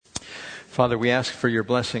Father, we ask for your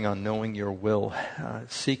blessing on knowing your will.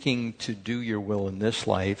 Seeking to do your will in this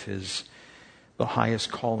life is the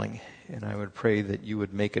highest calling, and I would pray that you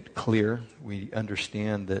would make it clear. We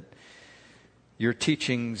understand that your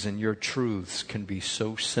teachings and your truths can be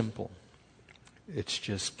so simple. It's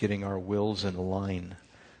just getting our wills in line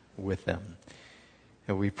with them.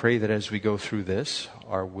 And we pray that as we go through this,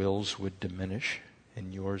 our wills would diminish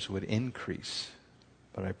and yours would increase.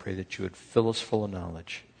 But I pray that you would fill us full of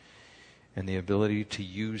knowledge and the ability to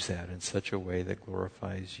use that in such a way that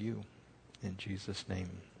glorifies you. In Jesus' name,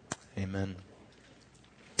 amen.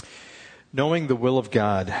 Knowing the will of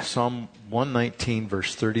God, Psalm 119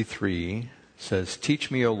 verse 33 says, "Teach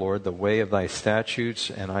me, O Lord, the way of thy statutes,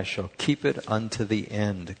 and I shall keep it unto the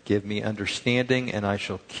end. Give me understanding, and I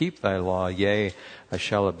shall keep thy law. Yea, I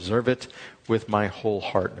shall observe it with my whole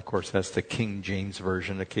heart." And of course, that's the King James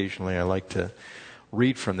Version. Occasionally I like to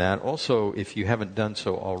read from that. Also, if you haven't done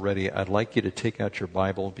so already, I'd like you to take out your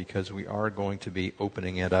Bible because we are going to be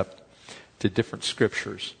opening it up to different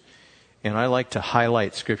scriptures. And I like to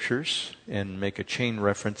highlight scriptures and make a chain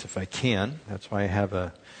reference if I can. That's why I have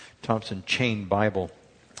a Thompson chain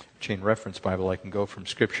reference Bible. I can go from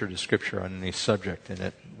scripture to scripture on any subject, and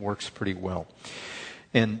it works pretty well.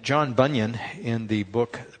 And John Bunyan, in the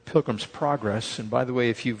book Pilgrim's Progress, and by the way,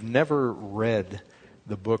 if you've never read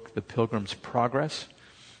the book The Pilgrim's Progress,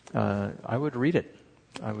 I would read it.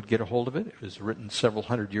 I would get a hold of it. It was written several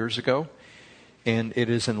hundred years ago, and it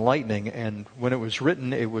is enlightening. And when it was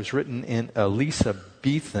written in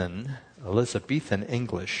Elizabethan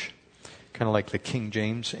English, kind of like the King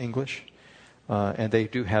James English. And they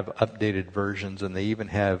do have updated versions, and they even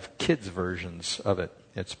have kids' versions of it.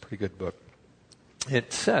 It's a pretty good book.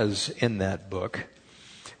 It says in that book,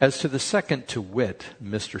 "As to the second to wit,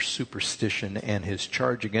 Mr. Superstition, and his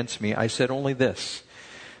charge against me, I said only this,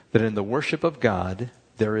 that in the worship of God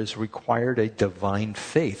there is required a divine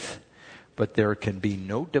faith, but there can be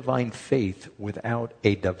no divine faith without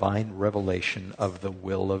a divine revelation of the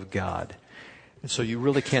will of God." And so you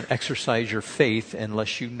really can't exercise your faith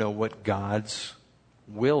unless you know what God's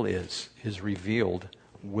will is, his revealed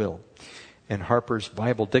will. In Harper's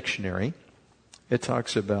Bible Dictionary, it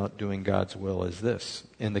talks about doing God's will as this: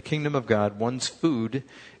 in the kingdom of God, one's food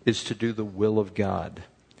is to do the will of God.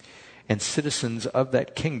 And citizens of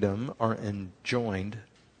that kingdom are enjoined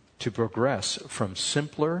to progress from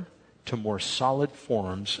simpler to more solid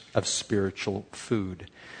forms of spiritual food.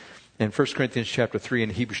 In 1 Corinthians chapter 3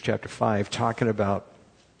 and Hebrews chapter 5, talking about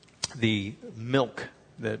the milk,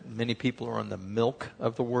 that many people are on the milk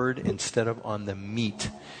of the word instead of on the meat.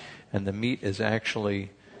 And the meat is actually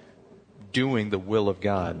doing the will of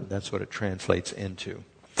God. That's what it translates into.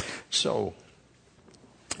 So,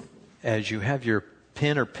 as you have your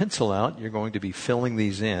pen or pencil out, you're going to be filling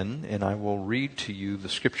these in, and I will read to you the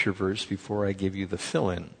scripture verse before I give you the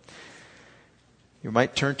fill-in. You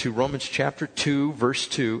might turn to Romans chapter 2, verse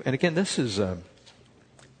 2. And again, this is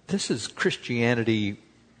Christianity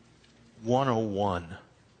 101.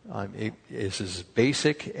 It is as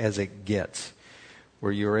basic as it gets,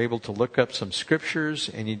 where you're able to look up some scriptures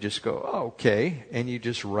and you just go, "Oh, okay," and you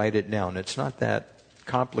just write it down. It's not that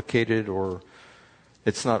complicated, or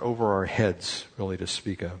it's not over our heads, really, to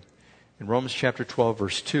speak of. In Romans chapter 12,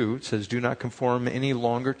 verse 2, it says, "Do not conform any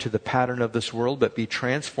longer to the pattern of this world, but be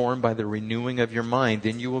transformed by the renewing of your mind.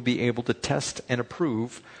 Then you will be able to test and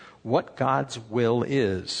approve what God's will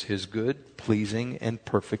is, his good, pleasing, and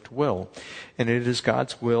perfect will." And it is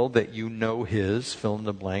God's will that you know his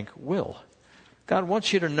fill-in-the-blank will. God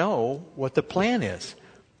wants you to know what the plan is.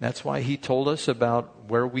 That's why he told us about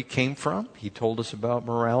where we came from. He told us about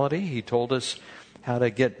morality. He told us how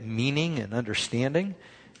to get meaning and understanding.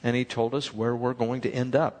 And he told us where we're going to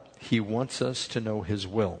end up. He wants us to know his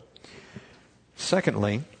will.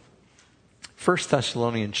 Secondly, 1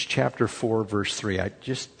 Thessalonians chapter 4, verse 3. I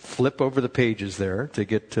just flip over the pages there to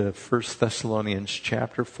get to 1 Thessalonians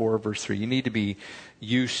chapter 4, verse 3. You need to be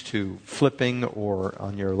used to flipping, or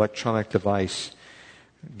on your electronic device,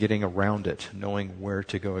 getting around it, knowing where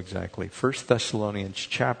to go exactly. 1 Thessalonians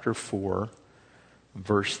chapter 4,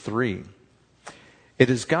 verse 3. "It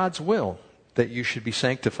is God's will that you should be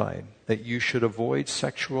sanctified, that you should avoid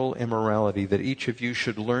sexual immorality, that each of you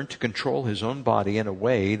should learn to control his own body in a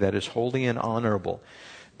way that is holy and honorable,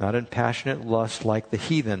 not in passionate lust like the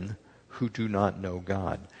heathen who do not know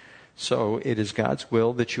God." So it is God's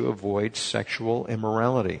will that you avoid sexual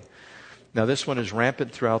immorality. Now, this one is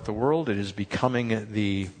rampant throughout the world. It is becoming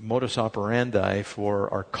the modus operandi for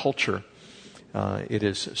our culture. It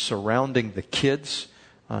is surrounding the kids.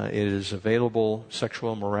 It is available,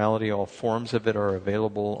 sexual immorality, all forms of it are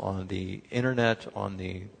available on the internet, on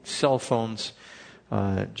the cell phones.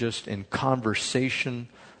 just in conversation,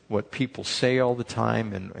 what people say all the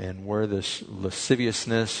time, and where this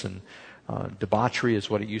lasciviousness and debauchery is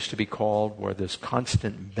what it used to be called, where this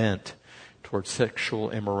constant bent towards sexual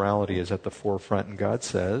immorality is at the forefront. And God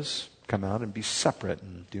says, come out and be separate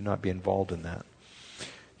and do not be involved in that.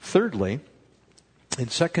 Thirdly, in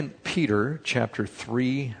 2 Peter chapter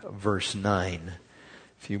 3, verse 9,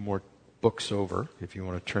 a few more books over, if you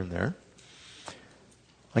want to turn there.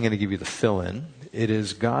 I'm going to give you the fill-in. It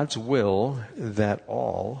is God's will that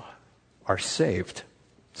all are saved.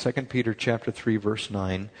 2 Peter chapter 3, verse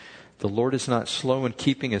 9. The Lord is not slow in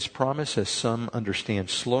keeping his promise, as some understand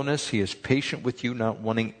slowness. He is patient with you, not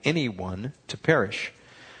wanting anyone to perish,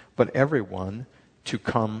 but everyone to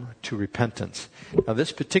come to repentance. Now,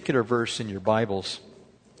 this particular verse in your Bibles,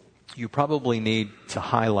 you probably need to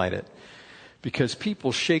highlight it, because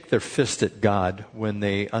people shake their fist at God when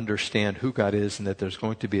they understand who God is and that there's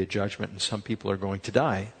going to be a judgment and some people are going to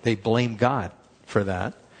die. They blame God for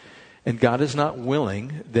that. And God is not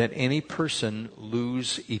willing that any person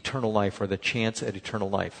lose eternal life or the chance at eternal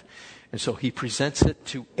life. And so he presents it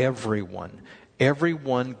to everyone.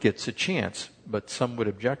 Everyone gets a chance. But some would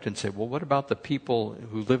object and say, well, what about the people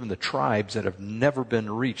who live in the tribes that have never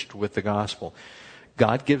been reached with the gospel?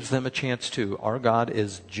 God gives them a chance too. Our God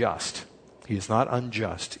is just. He is not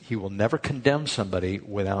unjust. He will never condemn somebody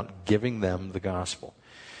without giving them the gospel.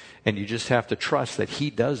 And you just have to trust that he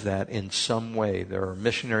does that in some way. There are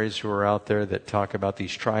missionaries who are out there that talk about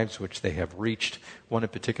these tribes which they have reached. One in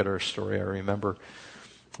particular story I remember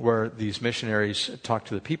where these missionaries talked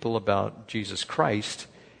to the people about Jesus Christ,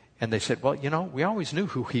 and they said, well, we always knew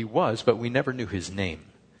who he was, but we never knew his name.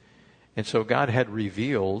 And so God had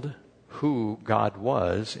revealed who God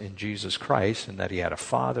was in Jesus Christ, and that he had a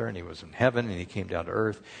father and he was in heaven and he came down to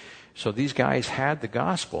earth. So these guys had the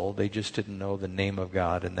gospel, they just didn't know the name of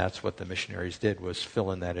God, and that's what the missionaries did, was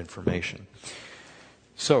fill in that information.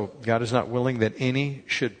 So God is not willing that any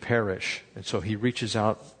should perish, and so he reaches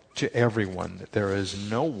out to everyone. There is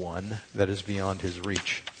no one that is beyond his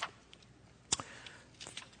reach.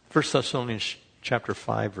 1 Thessalonians chapter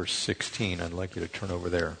 5, verse 16, I'd like you to turn over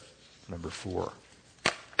there, number 4.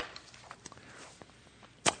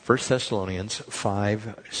 1 Thessalonians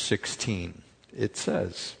 5:16. It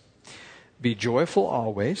says, be joyful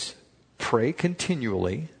always, pray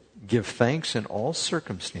continually, give thanks in all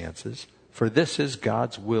circumstances, for this is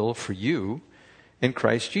God's will for you in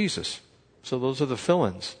Christ Jesus. So those are the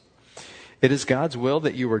fill-ins. It is God's will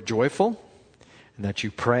that you are joyful, and that you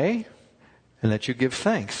pray, and that you give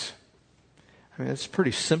thanks. I mean, it's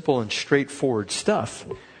pretty simple and straightforward stuff.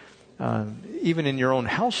 Even in your own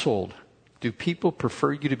household, do people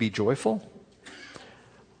prefer you to be joyful?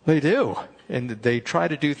 They do. And they try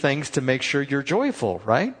to do things to make sure you're joyful,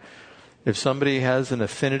 right? If somebody has an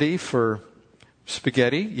affinity for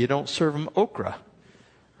spaghetti, you don't serve them okra,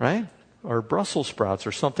 right? Or Brussels sprouts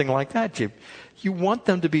or something like that. You want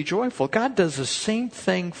them to be joyful. God does the same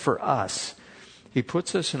thing for us. He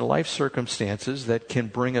puts us in life circumstances that can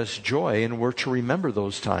bring us joy, and we're to remember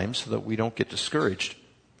those times so that we don't get discouraged.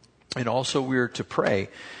 And also we're to pray.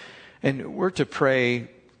 And we're to pray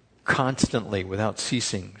constantly without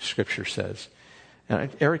ceasing, Scripture says.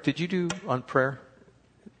 Eric, did you do on prayer?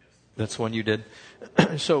 That's the one you did?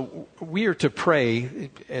 So we are to pray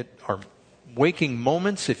at our waking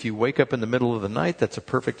moments. If you wake up in the middle of the night, that's a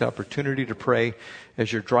perfect opportunity to pray.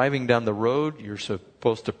 As you're driving down the road, you're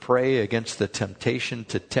supposed to pray against the temptation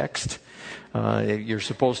to text. You're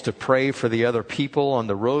supposed to pray for the other people on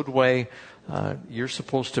the roadway. You're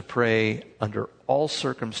supposed to pray under all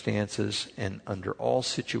circumstances and under all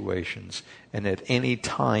situations and at any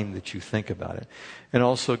time that you think about it. And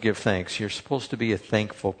also give thanks. You're supposed to be a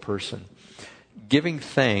thankful person. Giving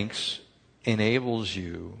thanks enables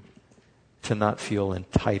you to not feel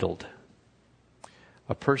entitled.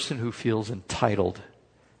 A person who feels entitled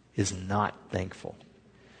is not thankful.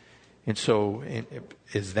 And so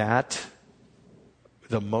is that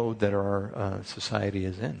the mode that our society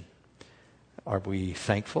is in? Are we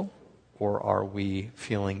thankful, or are we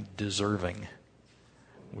feeling deserving?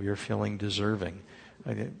 We are feeling deserving.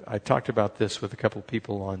 I talked about this with a couple of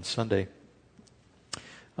people on Sunday.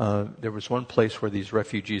 There was one place where these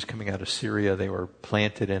refugees coming out of Syria, they were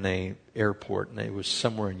planted in an airport, and it was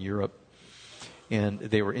somewhere in Europe. And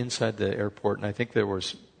they were inside the airport, and I think there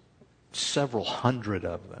was several hundred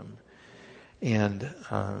of them. And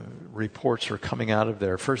reports were coming out of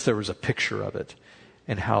there. First, there was a picture of it,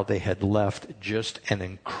 and how they had left just an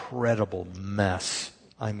incredible mess.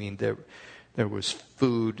 I mean, There was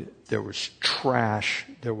food, there was trash,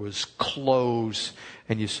 there was clothes,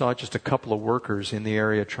 and you saw just a couple of workers in the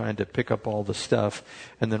area trying to pick up all the stuff,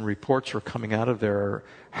 and then reports were coming out of there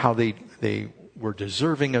how they were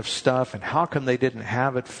deserving of stuff and how come they didn't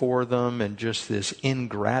have it for them, and just this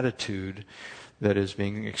ingratitude that is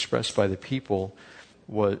being expressed by the people,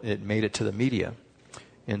 it made it to the media.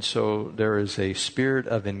 And so there is a spirit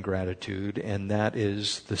of ingratitude, and that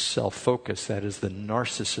is the self-focus, that is the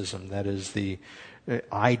narcissism, that is the,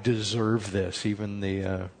 I deserve this, even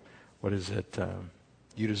the,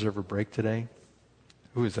 you deserve a break today?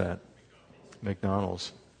 Who is that?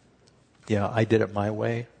 McDonald's. Yeah, I did it my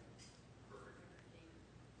way.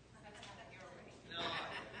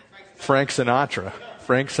 Frank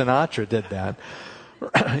Sinatra did that.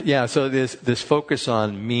 Yeah, so this focus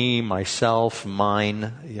on me, myself,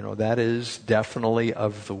 mine, that is definitely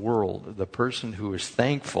of the world. The person who is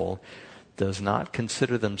thankful does not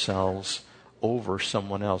consider themselves over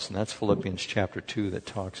someone else. And that's Philippians chapter 2 that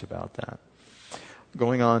talks about that.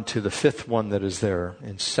 Going on to the fifth one that is there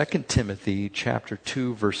in 2 Timothy chapter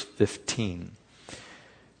 2, verse 15.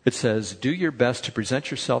 It says, do your best to present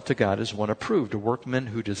yourself to God as one approved, a workman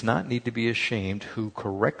who does not need to be ashamed, who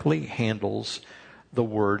correctly handles the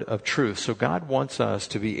word of truth. So God wants us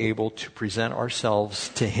to be able to present ourselves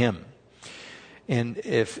to Him. And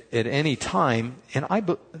if at any time,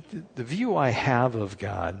 the view I have of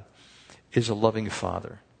God is a loving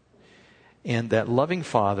Father. And that loving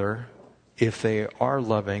Father, if they are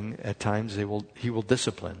loving, at times He will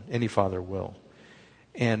discipline. Any father will.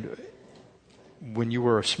 And when you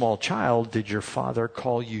were a small child, did your father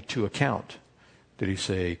call you to account? Did he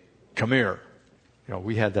say, come here?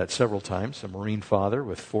 We had that several times. A Marine father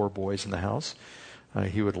with 4 boys in the house.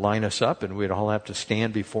 He would line us up, and we'd all have to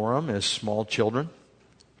stand before him as small children.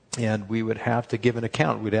 And we would have to give an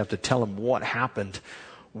account. We'd have to tell him what happened,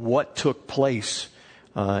 what took place.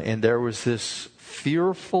 And there was this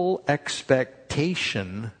fearful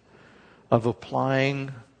expectation of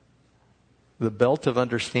applying the belt of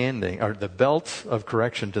understanding, or the belt of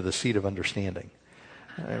correction to the seat of understanding.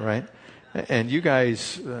 Right? And you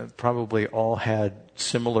guys probably all had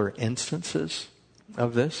similar instances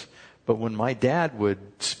of this. But when my dad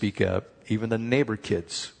would speak up, even the neighbor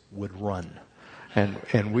kids would run.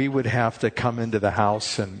 And we would have to come into the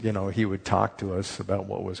house and, he would talk to us about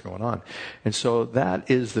what was going on. And so that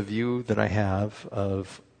is the view that I have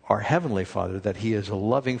of our Heavenly Father, that He is a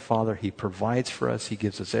loving Father. He provides for us. He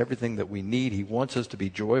gives us everything that we need. He wants us to be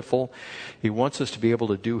joyful. He wants us to be able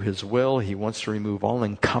to do His will. He wants to remove all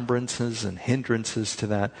encumbrances and hindrances to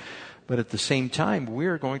that. But at the same time, we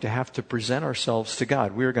are going to have to present ourselves to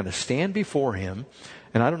God. We are going to stand before Him.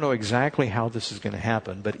 And I don't know exactly how this is going to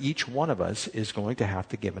happen, but each one of us is going to have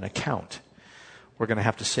to give an account. We're going to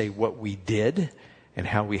have to say what we did and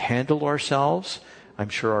how we handled ourselves. I'm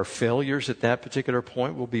sure our failures at that particular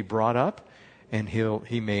point will be brought up, and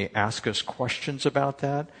He may ask us questions about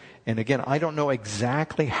that. And again, I don't know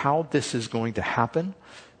exactly how this is going to happen,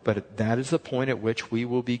 but that is the point at which we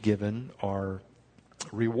will be given our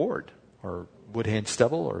reward, our wood, hay, and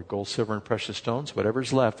stubble, or gold, silver, and precious stones,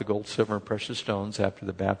 whatever's left, the gold, silver, and precious stones after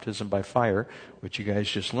the baptism by fire, which you guys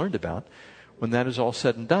just learned about. When that is all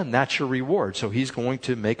said and done, that's your reward. So He's going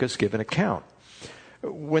to make us give an account.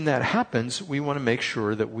 When that happens, we want to make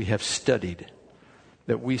sure that we have studied,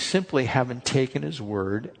 that we simply haven't taken His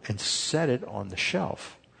word and set it on the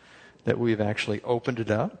shelf, that we've actually opened it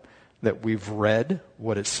up, that we've read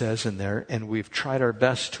what it says in there, and we've tried our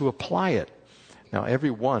best to apply it. Now,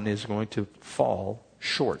 everyone is going to fall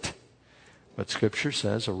short. But Scripture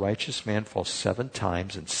says a righteous man falls 7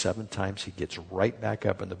 times, and 7 times he gets right back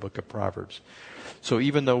up in the book of Proverbs. So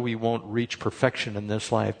even though we won't reach perfection in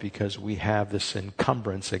this life because we have this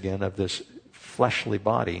encumbrance again of this fleshly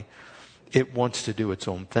body, it wants to do its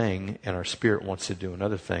own thing, and our spirit wants to do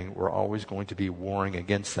another thing. We're always going to be warring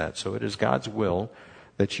against that. So it is God's will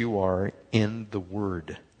that you are in the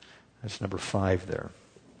Word. That's number 5 there.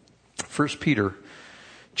 1 Peter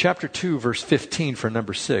chapter 2, verse 15 for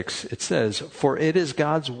number 6, it says, "For it is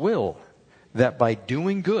God's will that by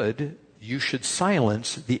doing good you should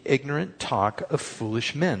silence the ignorant talk of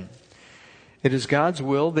foolish men." It is God's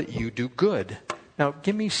will that you do good. Now,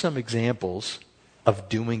 give me some examples of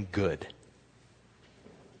doing good.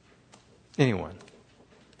 Anyone?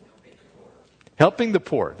 Helping the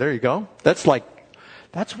poor. There you go. That's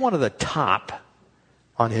one of the top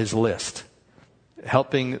on his list.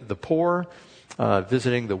 Helping the poor,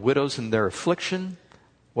 visiting the widows in their affliction.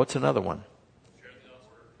 What's another one?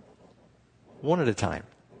 One at a time.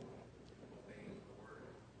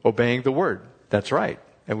 Obeying the word. That's right.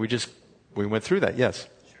 And we went through that. Yes.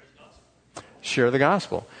 Share the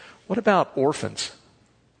gospel. What about orphans?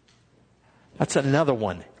 That's another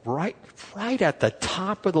one. Right at the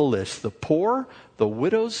top of the list. The poor, the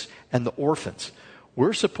widows, and the orphans.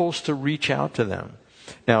 We're supposed to reach out to them.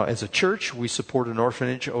 Now, as a church, we support an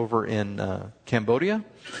orphanage over in Cambodia.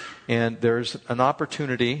 And there's an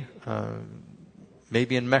opportunity,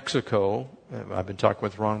 maybe in Mexico. I've been talking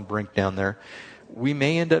with Ron Brink down there. We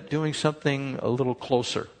may end up doing something a little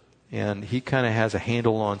closer. And he kind of has a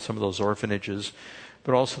handle on some of those orphanages,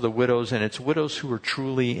 but also the widows. And it's widows who are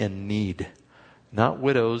truly in need. Not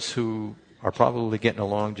widows who are probably getting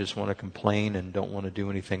along, just want to complain and don't want to do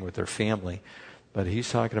anything with their family. But he's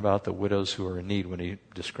talking about the widows who are in need when he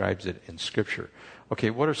describes it in Scripture. Okay,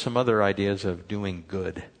 what are some other ideas of doing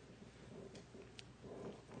good?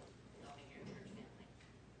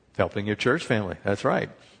 Helping your church family. That's right.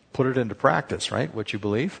 Put it into practice, right? What you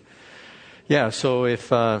believe. Yeah, so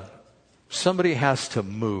if somebody has to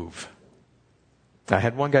move. I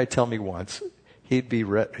had one guy tell me once he'd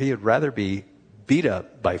rather be beat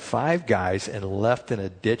up by 5 guys and left in a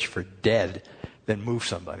ditch for dead than move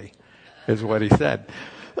somebody, is what he said.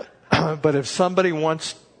 But if somebody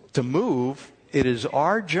wants to move, it is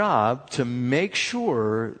our job to make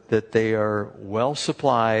sure that they are well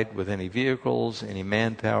supplied with any vehicles, any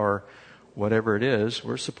manpower, whatever it is.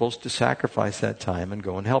 We're supposed to sacrifice that time and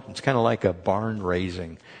go and help them. It's kind of like a barn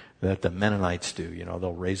raising that the Mennonites do. You know,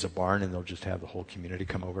 they'll raise a barn and they'll just have the whole community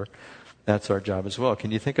come over. That's our job as well.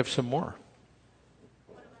 Can you think of some more?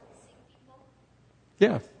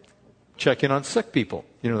 Yeah. Check in on sick people.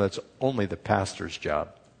 You know, that's only the pastor's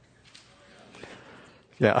job.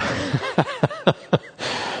 Yeah.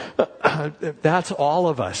 That's all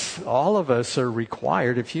of us. All of us are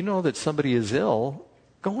required. If you know that somebody is ill,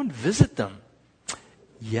 go and visit them.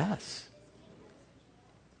 Yes.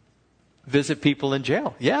 Visit people in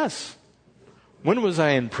jail. Yes. When was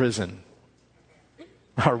I in prison?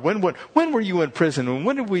 Or when were you in prison? And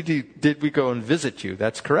when did we go and visit you?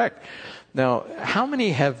 That's correct. Now, how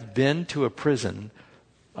many have been to a prison,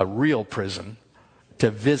 a real prison, to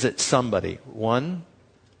visit somebody? 1,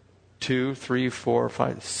 2, 3, 4,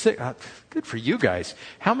 5, 6. Good for you guys.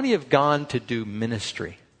 How many have gone to do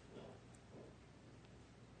ministry?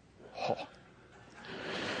 Oh.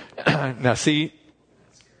 Now, see,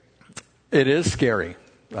 it is scary.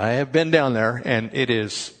 I have been down there, and it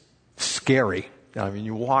is scary. I mean,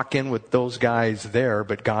 you walk in with those guys there,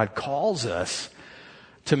 but God calls us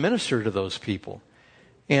to minister to those people.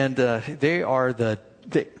 And they are the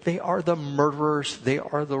murderers, they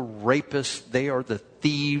are the rapists, they are the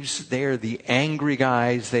thieves, they are the angry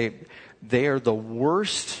guys, they are the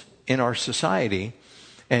worst in our society.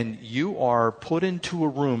 And you are put into a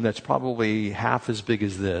room that's probably half as big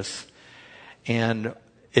as this, and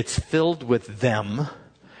it's filled with them.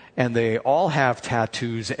 And they all have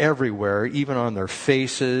tattoos everywhere, even on their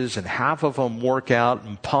faces, and half of them work out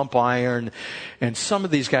and pump iron. And some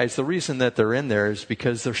of these guys, the reason that they're in there is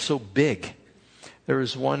because they're so big. There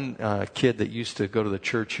was one kid that used to go to the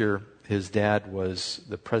church here. His dad was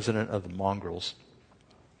the president of the Mongrels,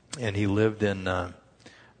 and he lived in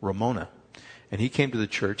Ramona. And he came to the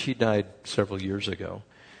church. He died several years ago.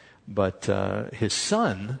 But his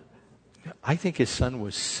son, I think his son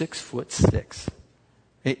was 6'6".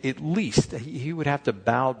 At least he would have to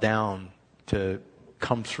bow down to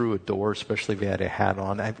come through a door, especially if he had a hat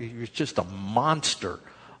on. He was just a monster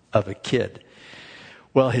of a kid.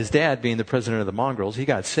 Well, his dad, being the president of the Mongrels, he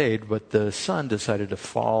got saved, but the son decided to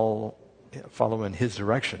follow in his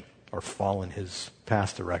direction, or fall in his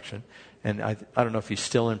past direction. And I don't know if he's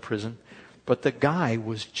still in prison, but the guy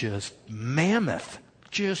was just mammoth.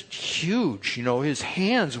 Just huge. You know, his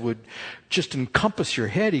hands would just encompass your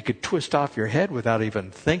head. He could twist off your head without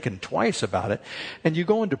even thinking twice about it. And you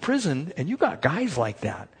go into prison and you got guys like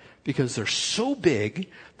that because they're so big,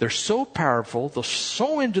 they're so powerful, they're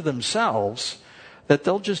so into themselves that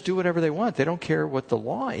they'll just do whatever they want. They don't care what the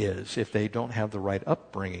law is if they don't have the right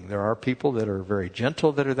upbringing. There are people that are very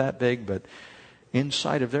gentle that are that big, but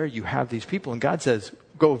inside of there you have these people, and God says,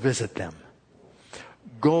 go visit them.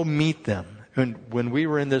 Go meet them. And when we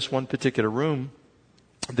were in this one particular room,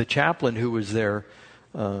 the chaplain who was there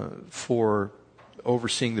for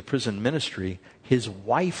overseeing the prison ministry, his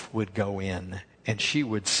wife would go in and she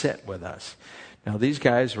would sit with us. Now, these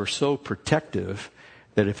guys were so protective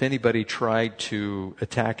that if anybody tried to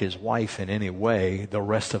attack his wife in any way, the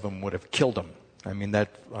rest of them would have killed him. I mean, and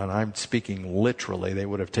I'm speaking literally. They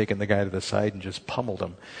would have taken the guy to the side and just pummeled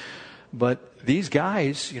him. But these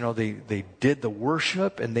guys, you know, they did the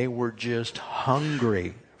worship and they were just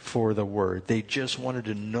hungry for the word. They just wanted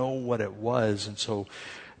to know what it was. And so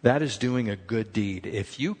that is doing a good deed.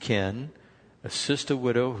 If you can assist a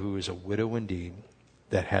widow who is a widow indeed,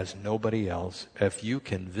 that has nobody else, if you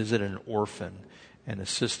can visit an orphan and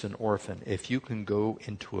assist an orphan, if you can go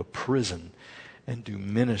into a prison and do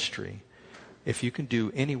ministry, if you can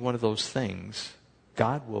do any one of those things,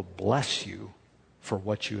 God will bless you for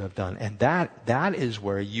what you have done. And that is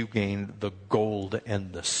where you gain the gold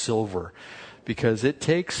and the silver, because it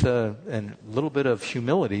takes a little bit of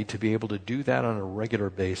humility to be able to do that on a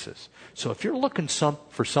regular basis. So if you're looking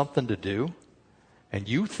for something to do and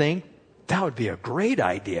you think that would be a great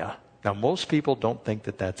idea, now most people don't think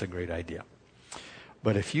that that's a great idea.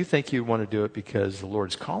 But if you think you want to do it because the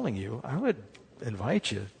Lord's calling you, I would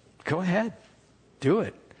invite you, go ahead, do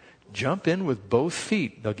it. Jump in with both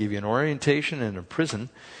feet. They'll give you an orientation in a prison,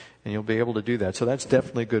 and you'll be able to do that. So that's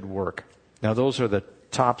definitely good work. Now, those are the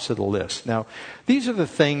tops of the list. Now, these are the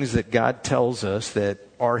things that God tells us that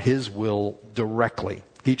are His will directly.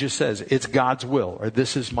 He just says, it's God's will, or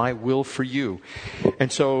this is my will for you. And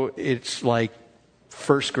so it's like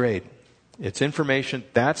first grade. It's information.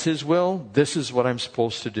 That's His will. This is what I'm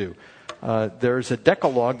supposed to do. There's a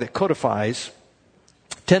Decalogue that codifies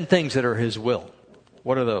 10 things that are His will.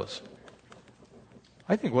 What are those?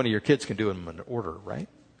 I think one of your kids can do them in order, right?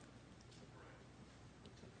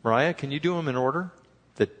 Mariah, can you do them in order?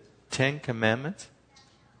 The 10 Commandments?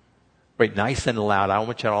 Wait, nice and loud. I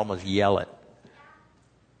want you to almost yell it.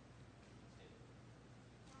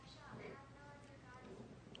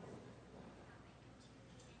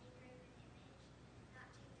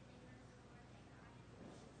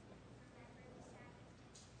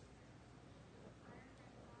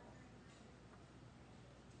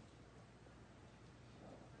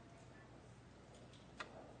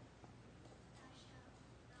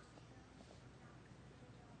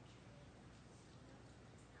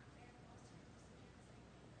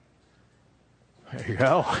 There you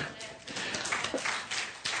go.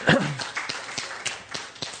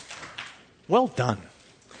 Well done.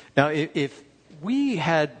 Now, if we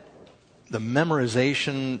had the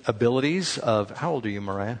memorization abilities of, how old are you,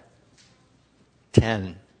 Mariah?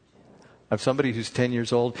 10. Of somebody who's 10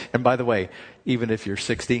 years old. And by the way, even if you're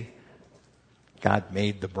 60, God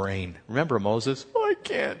made the brain. Remember Moses? I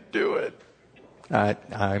can't do it.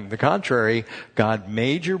 On the contrary, God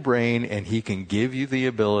made your brain, and He can give you the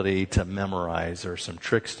ability to memorize. There are some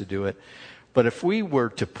tricks to do it. But if we were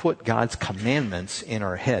to put God's commandments in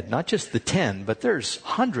our head, not just the 10, but there's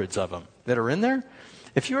hundreds of them that are in there.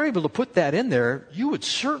 If you're able to put that in there, you would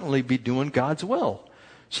certainly be doing God's will.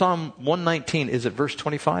 Psalm 119, is it verse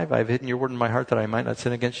 25? I've hidden your word in my heart that I might not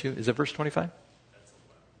sin against you. Is it verse 25?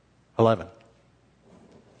 11.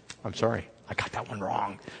 I'm sorry. I got that one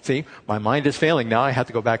wrong. See, my mind is failing now. I have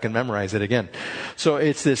to go back and memorize it again. So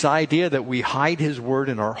it's this idea that we hide His word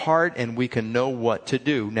in our heart and we can know what to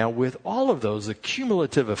do. Now, with all of those, the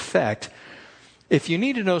cumulative effect, if you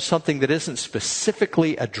need to know something that isn't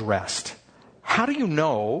specifically addressed, how do you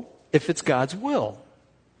know if it's God's will?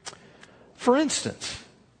 For instance,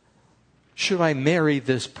 should I marry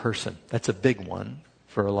this person? That's a big one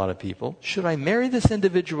for a lot of people. Should I marry this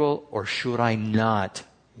individual or should I not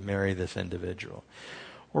marry this individual?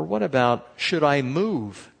 Or what about, should I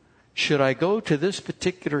move? Should I go to this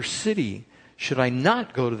particular city? Should I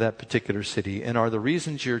not go to that particular city? And are the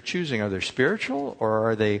reasons you're choosing, are they spiritual or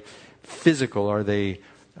are they physical? Are they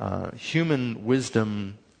human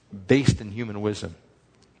wisdom, based in human wisdom?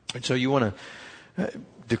 And so you want to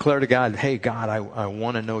declare to God, hey, God, I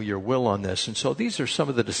want to know your will on this. And so these are some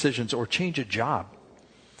of the decisions. Or change a job.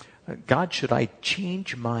 God, should I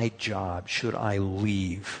change my job? Should I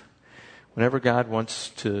leave? Whenever God wants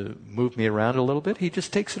to move me around a little bit, He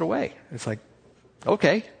just takes it away. It's like,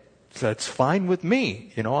 okay, that's fine with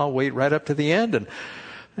me. I'll wait right up to the end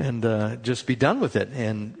and just be done with it.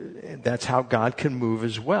 And that's how God can move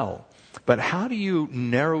as well. But how do you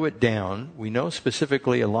narrow it down? We know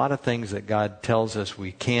specifically a lot of things that God tells us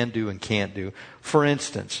we can do and can't do. For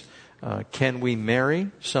instance, can we marry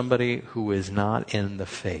somebody who is not in the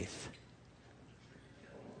faith?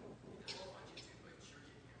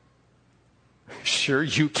 Sure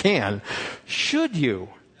you can. Should you?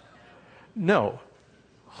 No.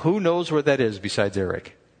 Who knows where that is besides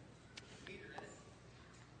Eric?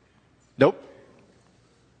 Nope.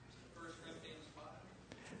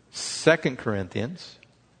 2 Corinthians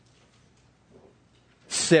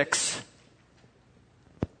 6.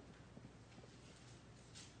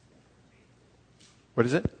 What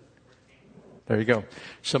is it? There you go.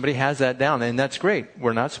 Somebody has that down, and that's great.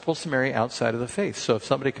 We're not supposed to marry outside of the faith. So if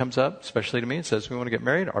somebody comes up, especially to me, and says, we want to get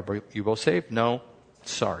married, are you both saved? No.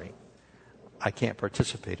 Sorry. I can't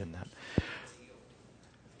participate in that.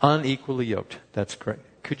 Unequally yoked. That's correct.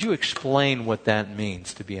 Could you explain what that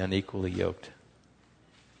means, to be unequally yoked?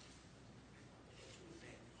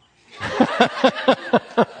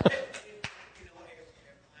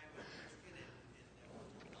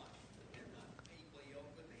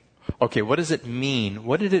 Okay, what does it mean?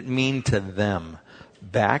 What did it mean to them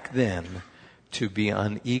back then to be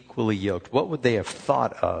unequally yoked? What would they have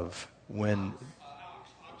thought of when...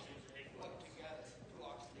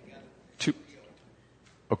 Two.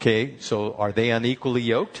 Okay, so are they unequally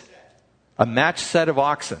yoked? A matched set of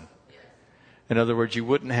oxen. In other words, you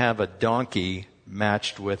wouldn't have a donkey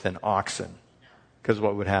matched with an oxen. Because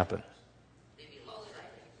what would happen?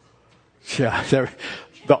 Yeah,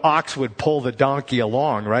 the ox would pull the donkey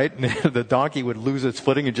along, right? And the donkey would lose its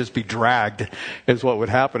footing and just be dragged, is what would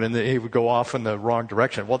happen. And he would go off in the wrong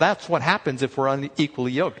direction. Well, that's what happens if we're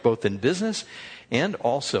unequally yoked, both in business and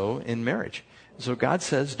also in marriage. So God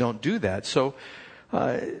says, don't do that. So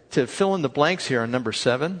to fill in the blanks here on number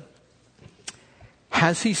 7,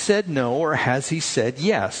 has he said no or has he said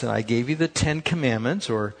yes? And I gave you the 10 commandments,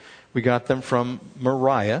 or we got them from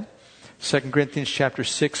Mariah. 2 Corinthians chapter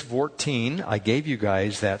 6:14. I gave you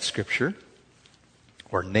guys that scripture.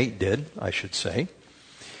 Or Nate did, I should say.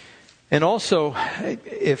 And also,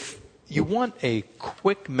 if you want a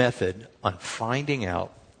quick method on finding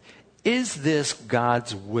out, is this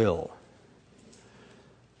God's will?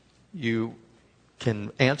 You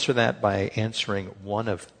can answer that by answering one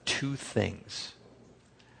of 2 things.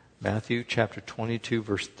 Matthew chapter 22,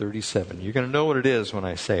 verse 37. You're going to know what it is when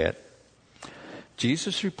I say it.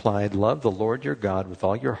 Jesus replied, love the Lord your God with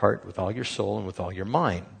all your heart, with all your soul, and with all your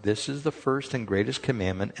mind. This is the first and greatest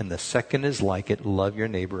commandment, and the second is like it, love your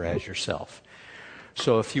neighbor as yourself.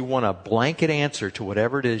 So if you want a blanket answer to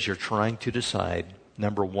whatever it is you're trying to decide,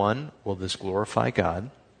 number 1, will this glorify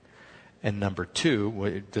God? And number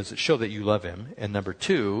 2, does it show that you love him? And number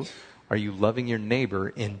 2, are you loving your neighbor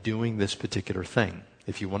in doing this particular thing?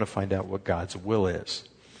 If you want to find out what God's will is.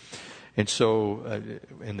 And so,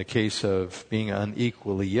 in the case of being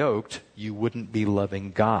unequally yoked, you wouldn't be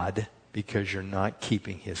loving God because you're not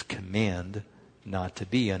keeping his command not to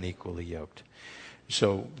be unequally yoked.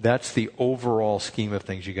 So that's the overall scheme of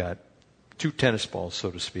things. You got 2 tennis balls, so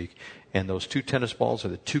to speak, and those 2 tennis balls are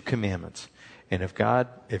the 2 commandments. And if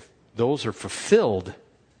those are fulfilled,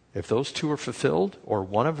 if those 2 are fulfilled, or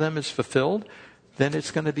one of them is fulfilled, then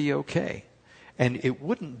it's going to be okay. And it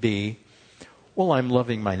wouldn't be, well, I'm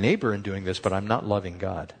loving my neighbor in doing this, but I'm not loving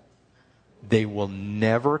God. They will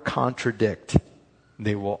never contradict.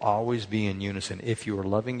 They will always be in unison. If you are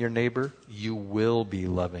loving your neighbor, you will be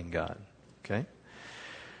loving God. Okay?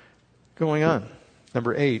 Going on.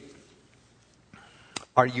 Number 8.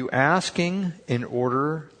 Are you asking in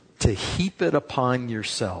order to heap it upon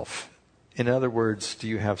yourself? In other words, do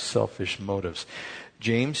you have selfish motives?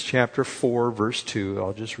 James chapter 4, verse 2.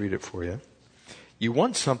 I'll just read it for you. You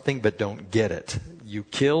want something but don't get it. You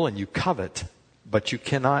kill and you covet, but you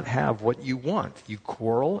cannot have what you want. You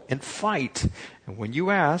quarrel and fight. And when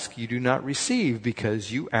you ask, you do not receive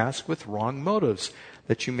because you ask with wrong motives,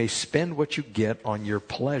 that you may spend what you get on your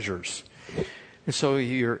pleasures. And so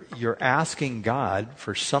you're asking God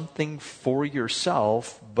for something for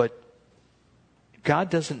yourself, but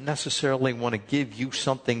God doesn't necessarily want to give you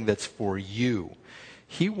something that's for you.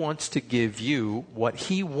 He wants to give you what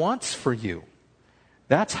he wants for you.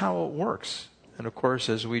 That's how it works. And of course,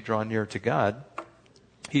 as we draw near to God,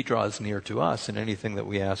 he draws near to us, and anything that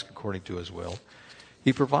we ask according to his will,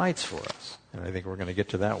 he provides for us. And I think we're going to get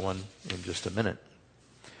to that one in just a minute.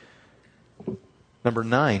 Number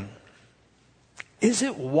 9, is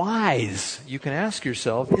it wise? You can ask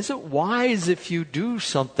yourself, is it wise if you do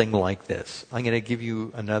something like this? I'm going to give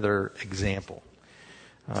you another example.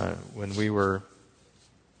 When we were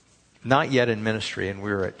not yet in ministry and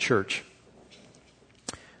we were at church,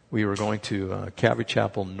 we were going to Calvary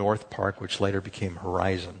Chapel North Park, which later became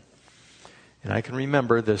Horizon. And I can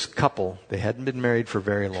remember this couple. They hadn't been married for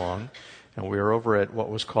very long. And we were over at what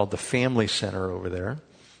was called the Family Center over there.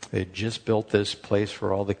 They had just built this place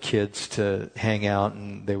for all the kids to hang out,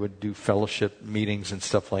 and they would do fellowship meetings and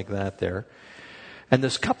stuff like that there. And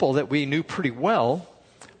this couple that we knew pretty well,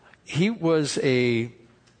 he was a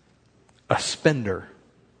spender.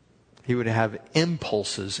 He would have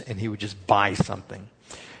impulses, and he would just buy something.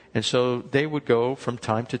 And so they would go from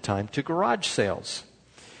time to time to garage sales.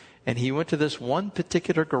 And he went to this one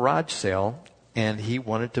particular garage sale, and he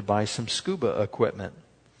wanted to buy some scuba equipment.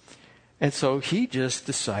 And so he just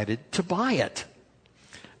decided to buy it.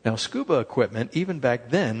 Now, scuba equipment, even back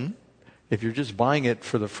then, if you're just buying it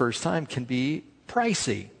for the first time, can be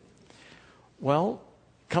pricey. Well,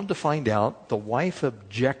 come to find out, the wife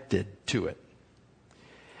objected to it.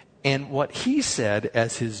 And what he said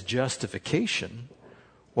as his justification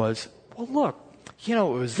was, well, look, it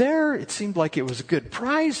was there. It seemed like it was a good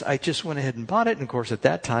price. I just went ahead and bought it. And of course, at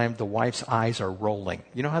that time, the wife's eyes are rolling.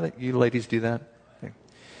 You know how you ladies do that?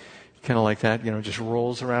 Kind of like that, just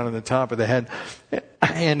rolls around on the top of the head.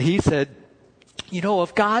 And he said,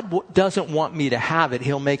 if God doesn't want me to have it,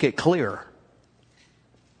 he'll make it clear.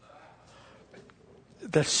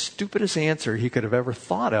 The stupidest answer he could have ever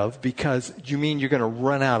thought of, because you mean you're going to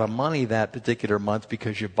run out of money that particular month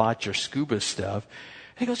because you bought your scuba stuff?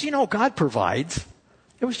 And he goes, God provides.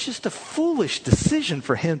 It was just a foolish decision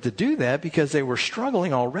for him to do that because they were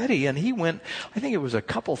struggling already. And he went, I think it was a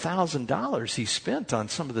couple $1,000s he spent on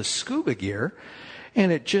some of the scuba gear.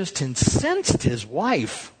 And it just incensed his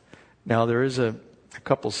wife. Now, there is a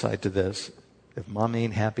couple side to this. If mom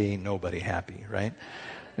ain't happy, ain't nobody happy, right?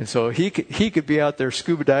 And so he could be out there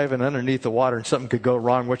scuba diving underneath the water and something could go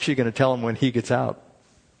wrong. What's she going to tell him when he gets out?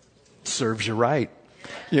 Serves you right.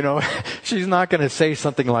 She's not going to say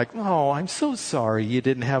something like, "Oh, I'm so sorry you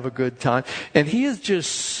didn't have a good time." And he is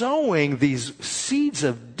just sowing these seeds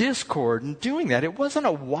of discord and doing that. It wasn't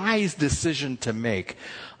a wise decision to make.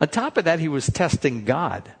 On top of that, he was testing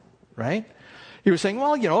God, right? He was saying,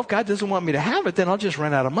 well, if God doesn't want me to have it, then I'll just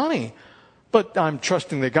run out of money. But I'm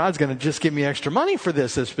trusting that God's going to just give me extra money for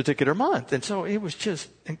this particular month. And so it was just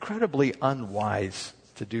incredibly unwise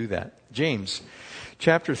to do that. James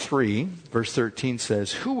chapter 3, verse 13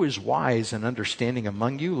 says, "Who is wise and understanding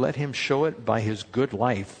among you? Let him show it by his good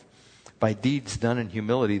life, by deeds done in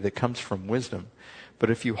humility that comes from wisdom. But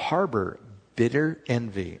if you harbor bitter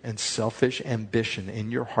envy and selfish ambition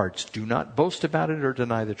in your hearts, do not boast about it or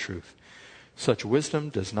deny the truth. Such wisdom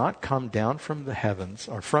does not come down from the heavens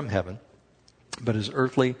or from heaven, but is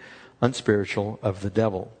earthly, unspiritual, of the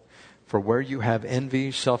devil. For where you have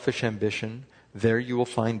envy, selfish ambition, there you will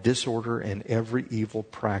find disorder and every evil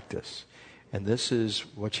practice." And this is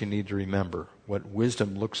what you need to remember, what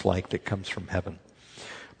wisdom looks like that comes from heaven.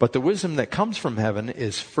 But the wisdom that comes from heaven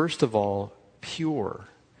is first of all pure,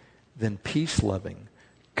 then peace-loving,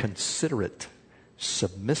 considerate,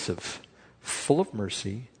 submissive, full of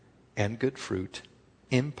mercy and good fruit,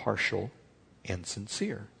 impartial and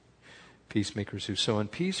sincere. Peacemakers who sow in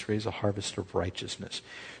peace raise a harvest of righteousness.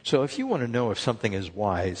 So if you want to know if something is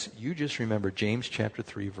wise, you just remember James chapter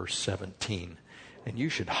 3, verse 17. And you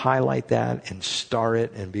should highlight that and star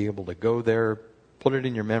it and be able to go there. Put it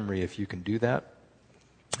in your memory if you can do that.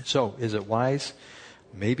 So, is it wise?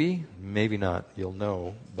 Maybe, maybe not. You'll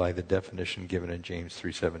know by the definition given in James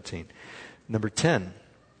 3:17. Number 10.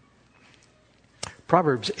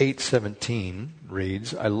 Proverbs 8:17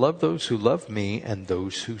 reads, "I love those who love me, and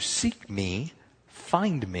those who seek me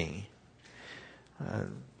find me."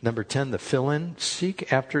 Number 10, the fill-in,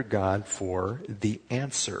 seek after God for the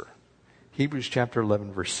answer. Hebrews chapter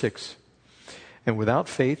 11, verse 6. "And without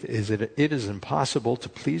faith it is impossible to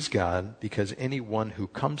please God, because anyone who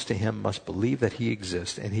comes to him must believe that he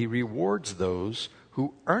exists, and he rewards those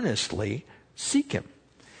who earnestly seek him."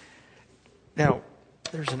 Now,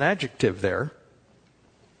 there's an adjective there.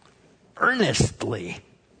 Earnestly.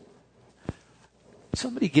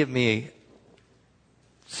 Somebody give me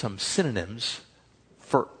some synonyms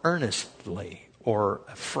for earnestly, or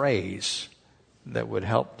a phrase that would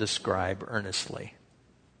help describe earnestly.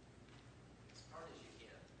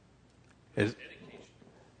 Is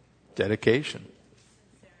dedication.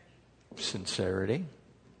 Sincerity.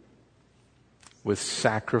 With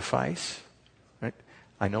sacrifice. Right?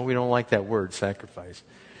 I know we don't like that word, sacrifice.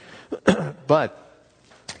 But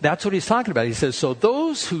that's what he's talking about. He says, so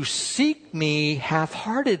those who seek me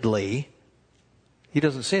half-heartedly, he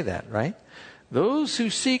doesn't say that, right? Those who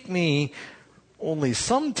seek me only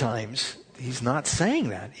sometimes, he's not saying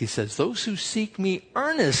that. He says, those who seek me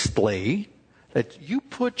earnestly, that you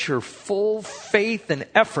put your full faith and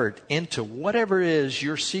effort into whatever it is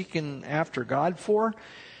you're seeking after God for,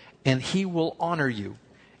 and he will honor you,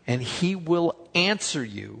 and he will answer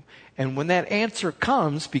you. And when that answer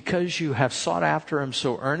comes, because you have sought after him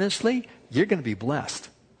so earnestly, you're going to be blessed.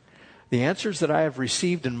 The answers that I have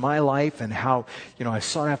received in my life, and how, I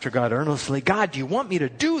sought after God earnestly. God, do you want me to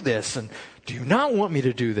do this? And do you not want me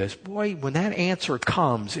to do this? Boy, when that answer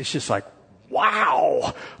comes, it's just like,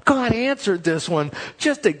 wow, God answered this one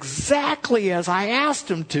just exactly as I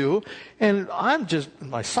asked him to. And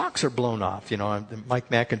my socks are blown off. Mike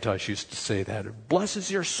McIntosh used to say that. It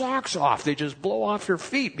blesses your socks off. They just blow off your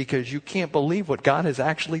feet because you can't believe what God has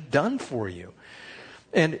actually done for you.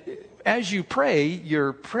 And as you pray,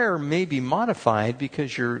 your prayer may be modified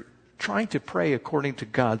because you're trying to pray according to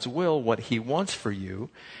God's will, what he wants for you.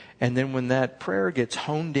 And then when that prayer gets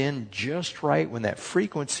honed in just right, when that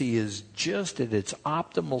frequency is just at its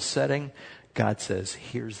optimal setting, God says,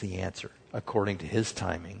 here's the answer according to his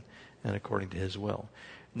timing. and according to his will.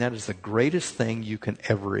 And that is the greatest thing you can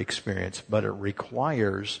ever experience, but it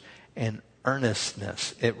requires an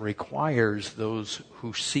earnestness. It requires those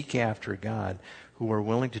who seek after God, who are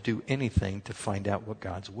willing to do anything to find out what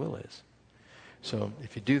God's will is. So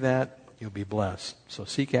if you do that, you'll be blessed. So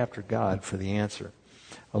seek after God for the answer.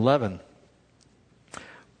 11,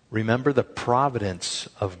 remember the providence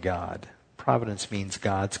of God. Providence means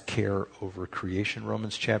God's care over creation.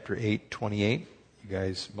 Romans chapter 8:28. You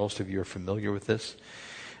guys, most of you are familiar with this.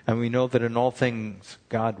 And we know that in all things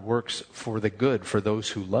God works for the good for those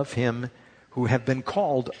who love him, who have been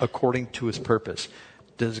called according to his purpose.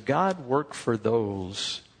 Does God work for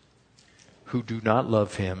those who do not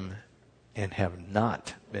love him and have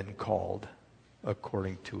not been called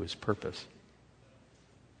according to his purpose?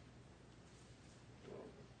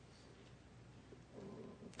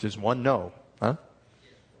 Just one no, huh?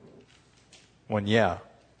 One yeah.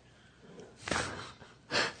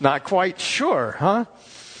 Not quite sure, huh?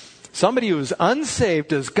 Somebody who's unsaved,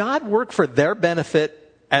 does God work for their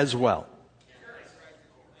benefit as well?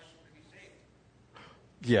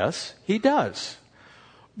 Yes, he does.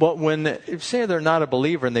 But when, say they're not a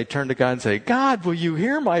believer and they turn to God and say, God, will you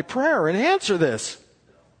hear my prayer and answer this?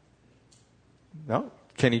 No.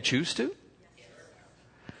 Can he choose to?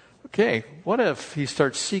 Okay, what if he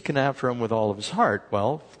starts seeking after him with all of his heart?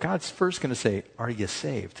 Well, God's first going to say, are you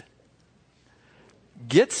saved?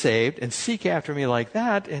 Get saved and seek after me like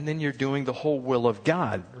that, and then you're doing the whole will of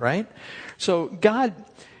God, right? So God,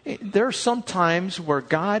 there are some times where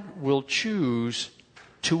God will choose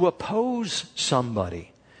to oppose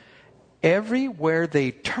somebody. Everywhere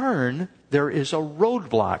they turn, there is a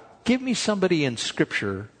roadblock. Give me somebody in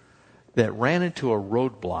Scripture that ran into a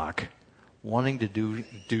roadblock wanting to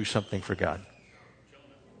do something for God.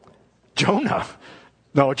 Jonah.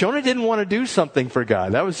 No, Jonah didn't want to do something for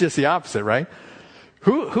God. That was just the opposite, right?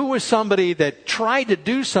 Who was somebody that tried to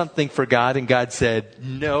do something for God and God said,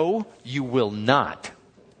 no, you will not?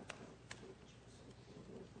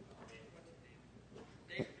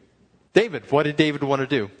 David. What did David want to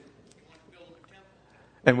do?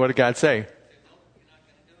 And what did God say?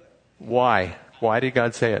 Why? Why did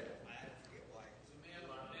God say it?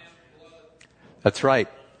 That's right.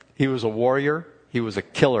 He was a warrior. He was a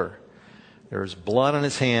killer. There was blood on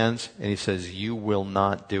his hands, and he says, you will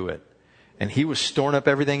not do it. And he was storing up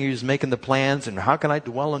everything. He was making the plans. And how can I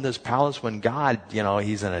dwell in this palace when God,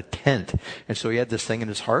 he's in a tent? And so he had this thing in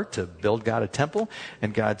his heart to build God a temple.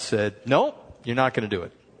 And God said, no, you're not going to do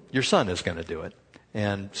it. Your son is going to do it.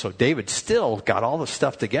 And so David still got all the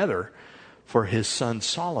stuff together for his son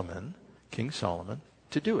Solomon, King Solomon,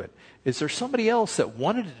 to do it. Is there somebody else that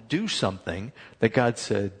wanted to do something that God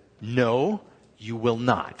said, no, you will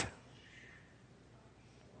not?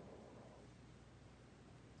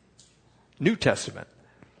 New Testament.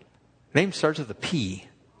 Name starts with a P.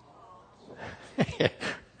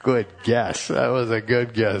 Good guess. That was a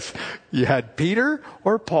good guess. You had Peter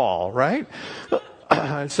or Paul, right?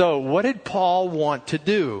 So what did Paul want to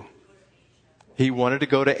do? He wanted to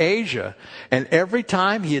go to Asia. And every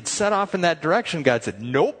time he had set off in that direction, God said,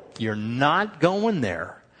 nope, you're not going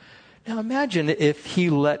there. Now imagine if he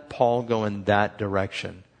let Paul go in that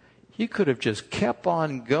direction. He could have just kept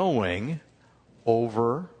on going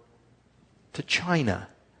over to China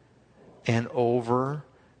and over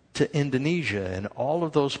to Indonesia and all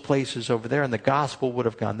of those places over there, and the gospel would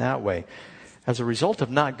have gone that way. As a result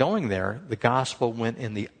of not going there, the gospel went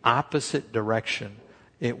in the opposite direction.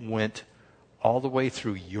 It went all the way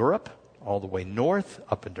through Europe, all the way north,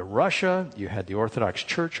 up into Russia. You had the Orthodox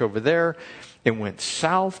Church over there. It went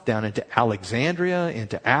south, down into Alexandria,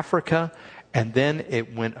 into Africa, and then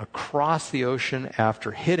it went across the ocean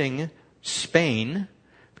after hitting Spain.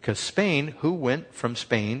 Because Spain, who went from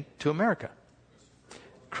Spain to America?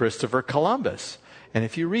 Christopher Columbus. And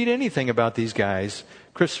if you read anything about these guys,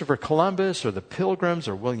 Christopher Columbus or the Pilgrims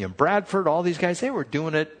or William Bradford, all these guys, they were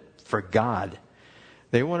doing it for God.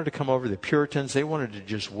 They wanted to come over, the Puritans, they wanted to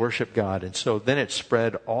just worship God. And so then it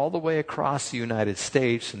spread all the way across the United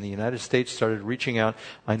States, and the United States started reaching out.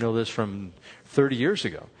 I know this from 30 years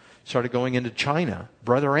ago. Started going into China.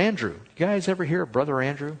 Brother Andrew. You guys ever hear of Brother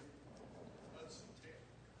Andrew?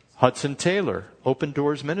 Hudson Taylor, Open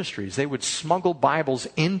Doors Ministries. They would smuggle Bibles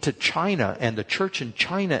into China, and the church in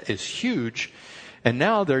China is huge. And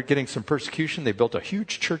now they're getting some persecution. They built a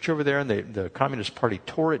huge church over there, and the Communist Party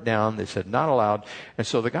tore it down. They said, not allowed. And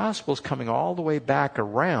so the gospel is coming all the way back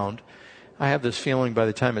around. I have this feeling by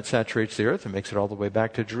the time it saturates the earth and makes it all the way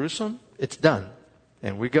back to Jerusalem, it's done.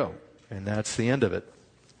 And we go. And that's the end of it.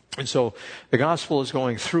 And so the gospel is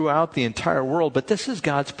going throughout the entire world, but this is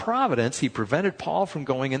God's providence. He prevented Paul from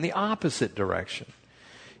going in the opposite direction.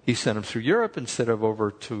 He sent them through Europe instead of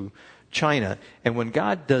over to China. And when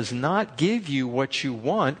God does not give you what you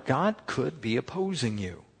want, God could be opposing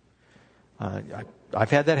you. I've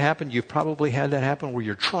had that happen. You've probably had that happen where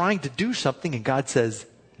you're trying to do something and God says,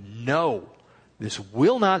 no, this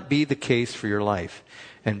will not be the case for your life.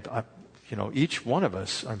 And, each one of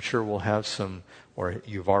us, I'm sure, will have some, or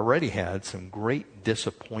you've already had some great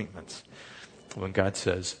disappointments when God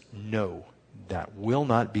says, no, that will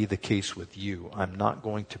not be the case with you. I'm not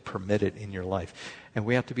going to permit it in your life. And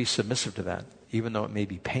we have to be submissive to that. Even though it may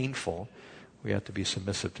be painful, we have to be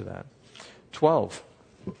submissive to that. 12.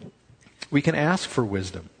 We can ask for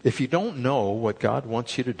wisdom. If you don't know what God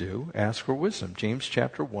wants you to do, ask for wisdom. James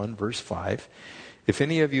chapter 1, verse 5. If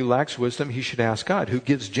any of you lacks wisdom, he should ask God, who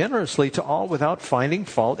gives generously to all without finding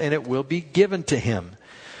fault, and it will be given to him.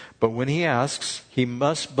 But when he asks, he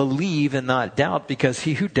must believe and not doubt, because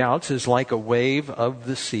he who doubts is like a wave of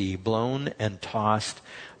the sea, blown and tossed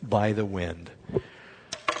by the wind.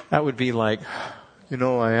 That would be like,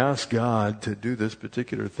 I asked God to do this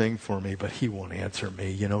particular thing for me, but he won't answer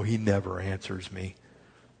me. He never answers me.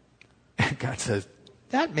 And God says,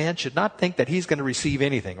 that man should not think that he's going to receive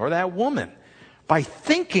anything, or that woman. By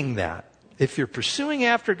thinking that, if you're pursuing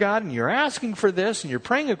after God and you're asking for this and you're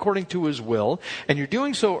praying according to his will and you're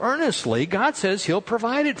doing so earnestly, God says he'll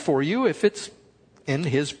provide it for you if it's in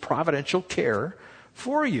his providential care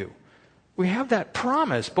for you. We have that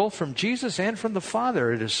promise both from Jesus and from the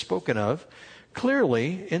Father. It is spoken of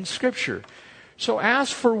clearly in Scripture. So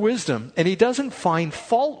ask for wisdom, and he doesn't find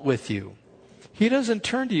fault with you. He doesn't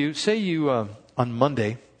turn to you. Say you, on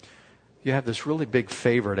Monday, you have this really big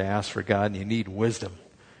favor to ask for God and you need wisdom.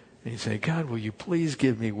 And you say, God, will you please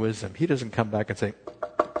give me wisdom? He doesn't come back and say,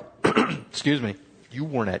 excuse me, you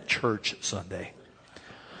weren't at church Sunday.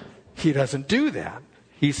 He doesn't do that.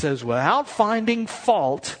 He says, without finding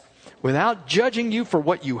fault, without judging you for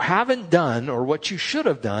what you haven't done or what you should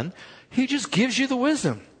have done, he just gives you the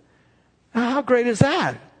wisdom. Now, how great is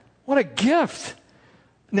that? What a gift.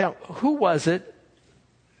 Now, who was it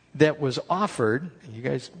that was offered, you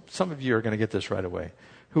guys, some of you are going to get this right away,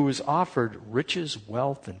 who was offered riches,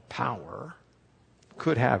 wealth, and power,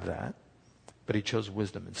 could have that, but he chose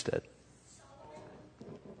wisdom instead?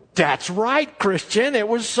 That's right, Christian. It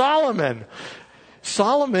was Solomon.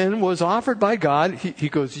 Solomon was offered by God. He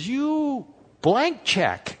goes, you blank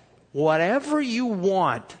check, whatever you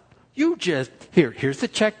want. You just, here's the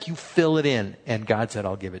check, you fill it in. And God said,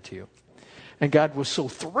 I'll give it to you. And God was so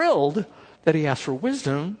thrilled that he asked for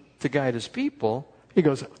wisdom to guide his people. He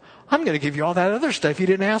goes, I'm going to give you all that other stuff you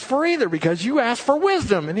didn't ask for either because you asked for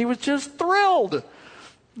wisdom. And he was just thrilled.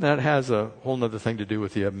 That has a whole other thing to do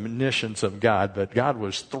with the omniscience of God, but God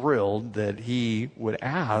was thrilled that he would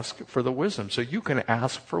ask for the wisdom. So you can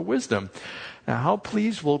ask for wisdom. Now, how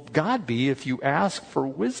pleased will God be if you ask for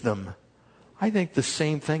wisdom? I think the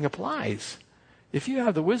same thing applies. If you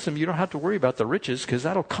have the wisdom, you don't have to worry about the riches because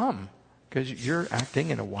that'll come because you're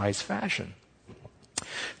acting in a wise fashion.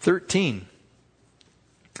 13.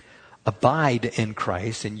 Abide in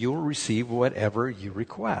Christ and you'll receive whatever you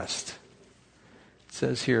request. It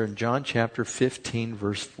says here in John chapter 15,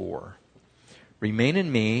 verse 4, remain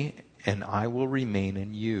in me and I will remain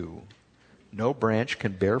in you. No branch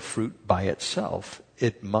can bear fruit by itself.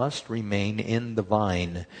 It must remain in the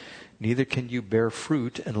vine. Neither can you bear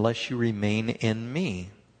fruit unless you remain in me.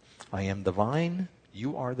 I am the vine,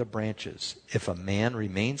 you are the branches. If a man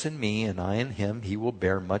remains in me and I in him, he will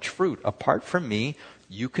bear much fruit. Apart from me,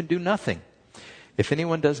 you can do nothing. If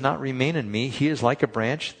anyone does not remain in me, he is like a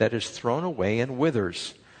branch that is thrown away and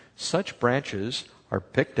withers. Such branches are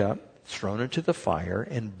picked up, thrown into the fire,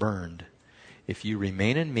 and burned. If you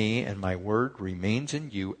remain in me and my word remains in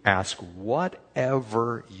you, ask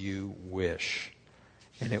whatever you wish,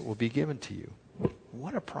 and it will be given to you.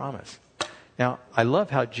 What a promise. Now, I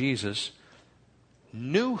love how Jesus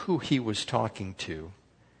knew who he was talking to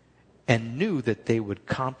and knew that they would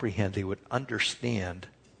comprehend, they would understand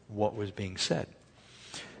what was being said.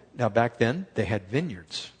 Now, back then, they had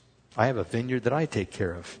vineyards. I have a vineyard that I take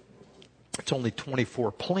care of. It's only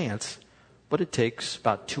 24 plants, but it takes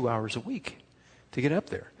about 2 hours a week to get up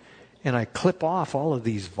there. And I clip off all of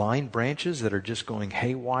these vine branches that are just going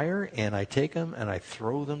haywire, and I take them and I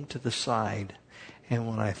throw them to the side. And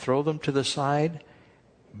when I throw them to the side,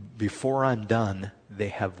 before I'm done, they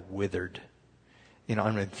have withered. You know,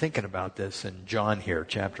 I'm thinking about this in John here,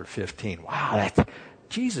 chapter 15. Wow,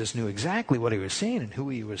 Jesus knew exactly what he was saying and who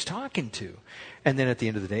he was talking to. And then at the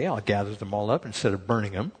end of the day, I'll gather them all up instead of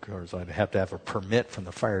burning them, because I'd have to have a permit from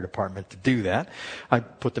the fire department to do that. I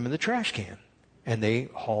put them in the trash can, and they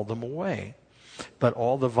haul them away. But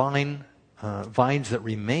all the vine vines that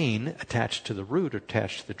remain attached to the root,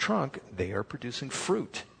 attached to the trunk, they are producing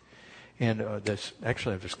fruit. And there's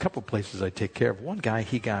a couple places I take care of. One guy,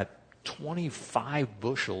 he got 25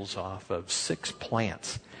 bushels off of 6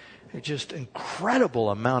 plants. Just incredible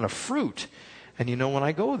amount of fruit. And when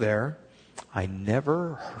I go there, I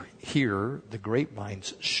never hear the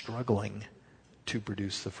grapevines struggling to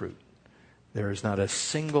produce the fruit. There is not a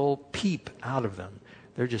single peep out of them.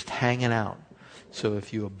 They're just hanging out. So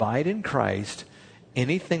if you abide in Christ,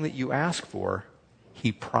 anything that you ask for,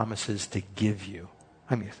 He promises to give you.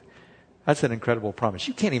 I mean, that's an incredible promise.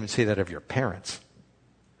 You can't even say that of your parents,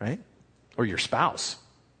 right? Or your spouse.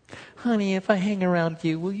 Honey, if I hang around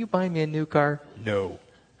you, will you buy me a new car? No,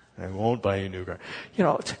 I won't buy you a new car.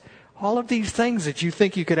 All of these things that you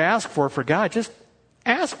think you could ask for God, just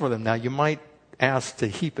ask for them. Now, you might ask to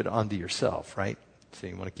heap it onto yourself, right? So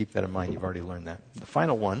you want to keep that in mind. You've already learned that. The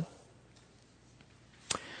final one,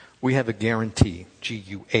 we have a guarantee.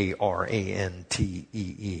 Guarantee.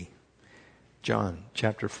 John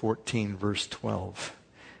chapter 14, verse 12.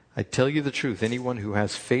 I tell you the truth, anyone who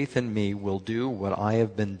has faith in me will do what I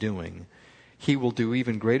have been doing. He will do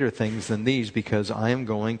even greater things than these because I am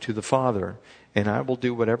going to the Father. And I will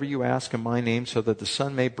do whatever you ask in my name so that the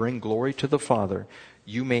Son may bring glory to the Father.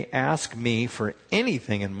 You may ask me for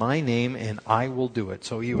anything in my name and I will do it.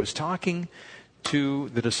 So he was talking to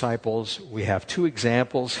the disciples. We have 2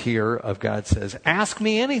 examples here of God says, ask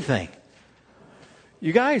me anything.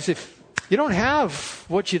 You guys, if you don't have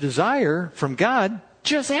what you desire from God,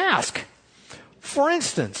 just ask. For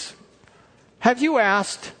instance, have you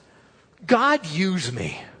asked, God, use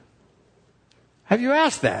me? Have you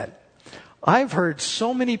asked that? I've heard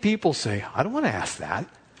so many people say, I don't want to ask that.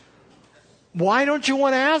 Why don't you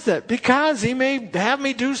want to ask that? Because He may have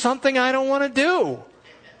me do something I don't want to do.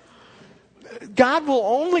 God will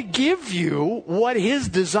only give you what His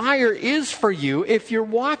desire is for you. If you're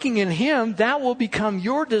walking in Him, that will become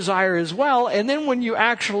your desire as well. And then when you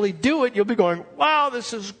actually do it, you'll be going, wow,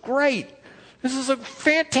 this is great. This is a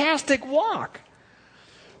fantastic walk.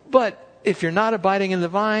 But if you're not abiding in the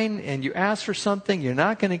vine and you ask for something, you're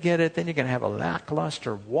not going to get it, then you're going to have a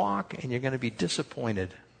lackluster walk and you're going to be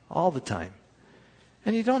disappointed all the time.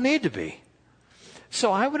 And you don't need to be.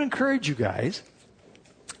 So I would encourage you guys,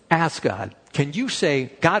 ask God. Can you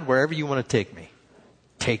say, God, wherever you want to take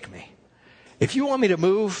me. If you want me to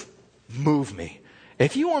move me.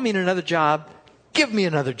 If you want me in another job, give me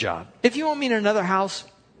another job. If you want me in another house,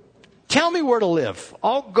 tell me where to live.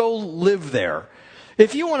 I'll go live there.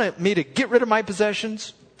 If you want me to get rid of my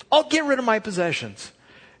possessions, I'll get rid of my possessions.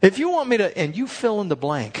 If you want me to, and you fill in the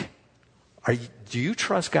blank, do you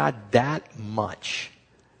trust God that much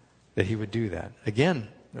that He would do that? Again,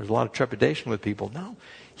 there's a lot of trepidation with people. No,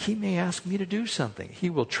 He may ask me to do something. He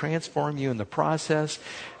will transform you in the process,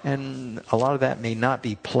 and a lot of that may not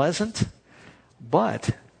be pleasant, but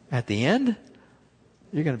at the end,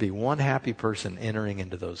 you're going to be one happy person entering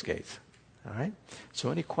into those gates. All right? So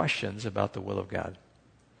any questions about the will of God?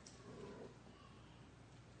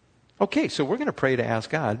 Okay, so we're going to pray to ask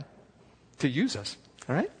God to use us.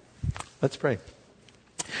 All right? Let's pray.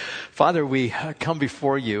 Father, we come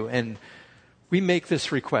before you and we make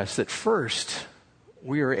this request that first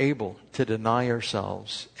we are able to deny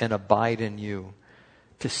ourselves and abide in you,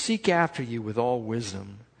 to seek after you with all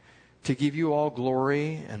wisdom, to give you all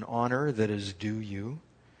glory and honor that is due you,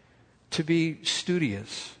 to be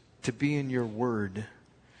studious, to be in your word,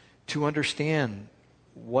 to understand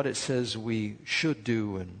what it says we should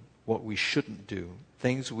do and what we shouldn't do,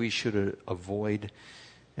 things we should avoid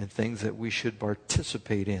and things that we should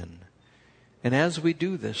participate in. And as we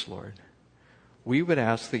do this, Lord, we would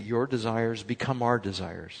ask that your desires become our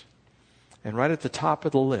desires. And right at the top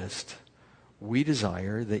of the list, we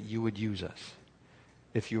desire that you would use us.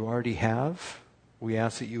 If you already have, we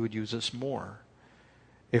ask that you would use us more.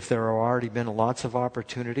 If there have already been lots of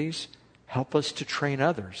opportunities, help us to train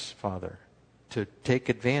others, Father, to take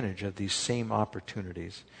advantage of these same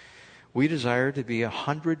opportunities. We desire to be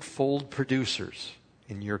 100-fold producers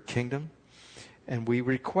in your kingdom, and we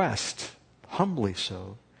request, humbly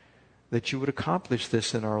so, that you would accomplish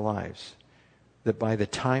this in our lives, that by the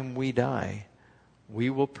time we die, we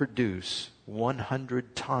will produce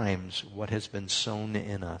 100 times what has been sown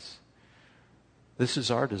in us. This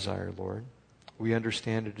is our desire, Lord. We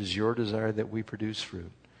understand it is your desire that we produce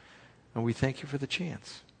fruit. And we thank you for the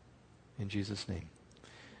chance. In Jesus' name.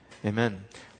 Amen.